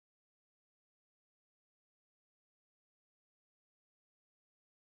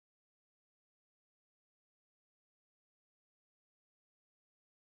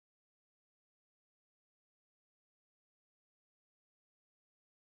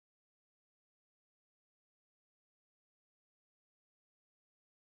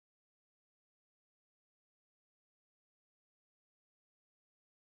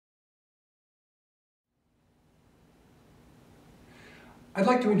I'd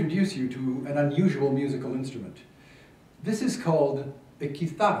like to introduce you to an unusual musical instrument. This is called a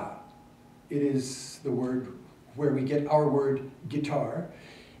Kithara. It is the word where we get our word guitar.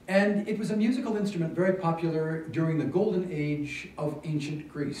 And it was a musical instrument very popular during the golden age of ancient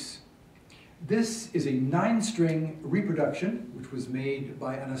Greece. This is a 9-string reproduction, which was made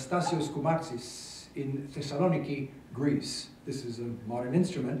by Anastasios Koumartzis in Thessaloniki, Greece. This is a modern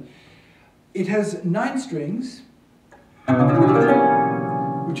instrument. It has 9 strings,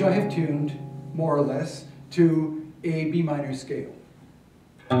 which I have tuned, more or less, to a B minor scale.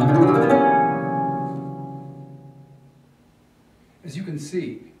 As you can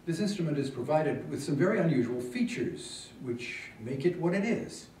see, this instrument is provided with some very unusual features, which make it what it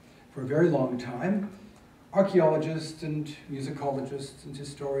is. For a very long time, archaeologists and musicologists and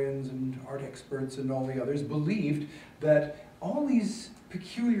historians and art experts and all the others believed that all these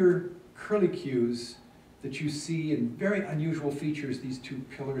peculiar curlicues that you see and very unusual features, these 2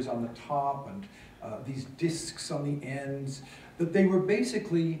 pillars on the top and these discs on the ends, that they were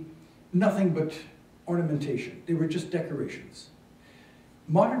basically nothing but ornamentation. They were just decorations.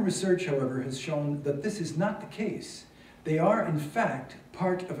 Modern research, however, has shown that this is not the case. They are, in fact,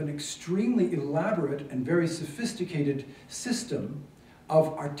 part of an extremely elaborate and very sophisticated system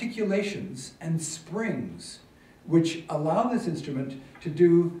of articulations and springs, which allow this instrument to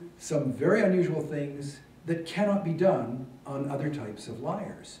do some very unusual things that cannot be done on other types of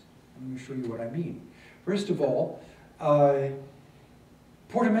lyres. Let me show you what I mean. First of all,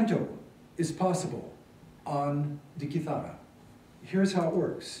 portamento is possible on the Kithara. Here's how it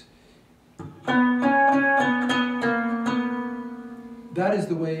works. That is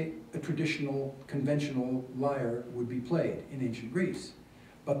the way a traditional, conventional lyre would be played in ancient Greece.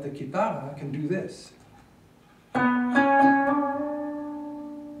 But the Kithara can do this.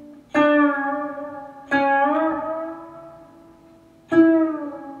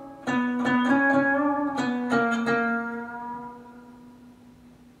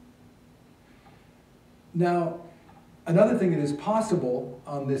 Now, another thing that is possible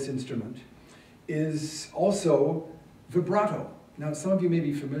on this instrument is also vibrato. Now, some of you may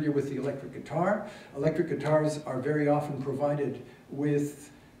be familiar with the electric guitar. Electric guitars are very often provided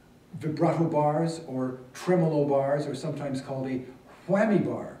with vibrato bars or tremolo bars, or sometimes called a whammy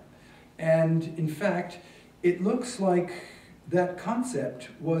bar. And in fact, it looks like that concept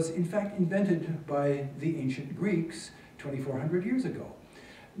was in fact invented by the ancient Greeks 2,400 years ago.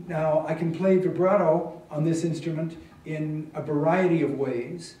 Now, I can play vibrato on this instrument in a variety of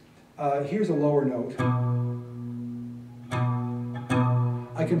ways. Here's a lower note.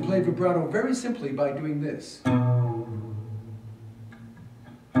 I can play vibrato very simply by doing this.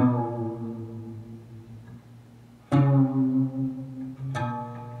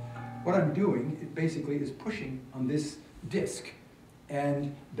 What I'm doing, it basically is pushing on this disc,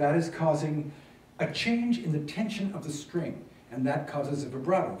 and that is causing a change in the tension of the string. And that causes a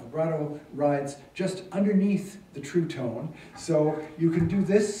vibrato. Vibrato rides just underneath the true tone. So you can do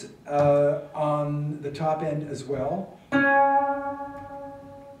this on the top end as well.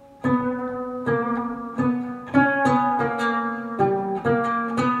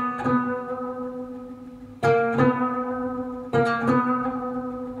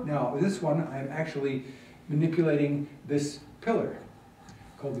 Now, this one, I'm actually manipulating this pillar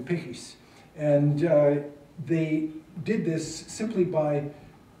called the pechis. And they did this simply by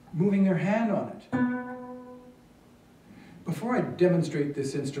moving their hand on it. Before I demonstrate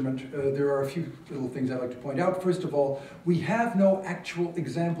this instrument, there are a few little things I'd like to point out. First of all, we have no actual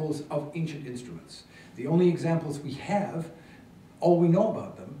examples of ancient instruments. The only examples we have, all we know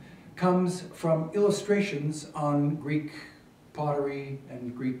about them, comes from illustrations on Greek pottery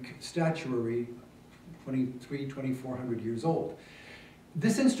and Greek statuary, 2,400 years old.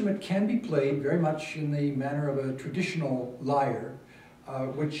 This instrument can be played very much in the manner of a traditional lyre,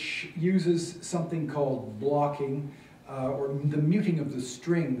 which uses something called blocking, or the muting of the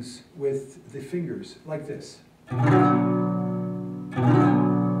strings with the fingers, like this. You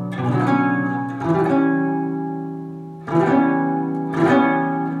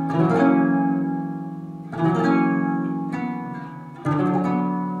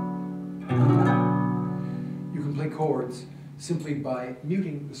can play chords simply by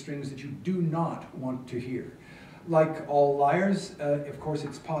muting the strings that you do not want to hear. Like all lyres, of course,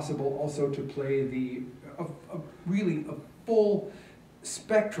 it's possible also to play really a full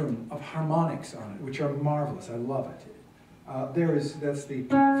spectrum of harmonics on it, which are marvelous. I love it. That's the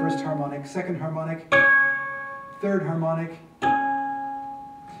first harmonic, second harmonic, third harmonic.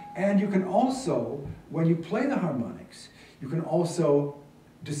 And you can also, when you play the harmonics, you can also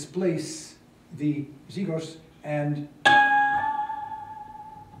displace the zigos and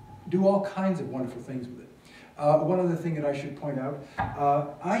do all kinds of wonderful things with it. One other thing that I should point out,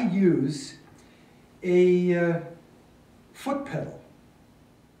 I use a foot pedal.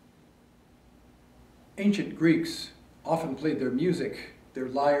 Ancient Greeks often played their music, their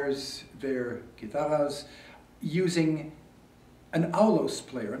lyres, their kitharas, using an aulos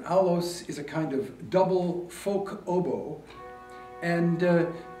player. An aulos is a kind of double folk oboe, and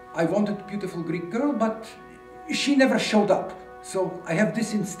I wanted a beautiful Greek girl, but she never showed up. So I have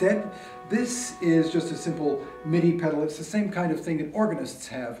this instead. This is just a simple MIDI pedal. It's the same kind of thing that organists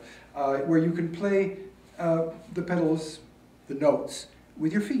have, where you can play the pedals, the notes,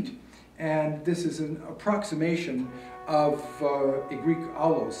 with your feet. And this is an approximation of a Greek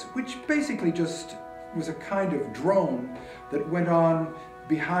aulos, which basically just was a kind of drone that went on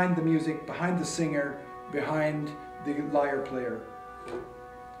behind the music, behind the singer, behind the lyre player.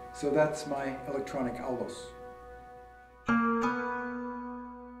 So that's my electronic aulos.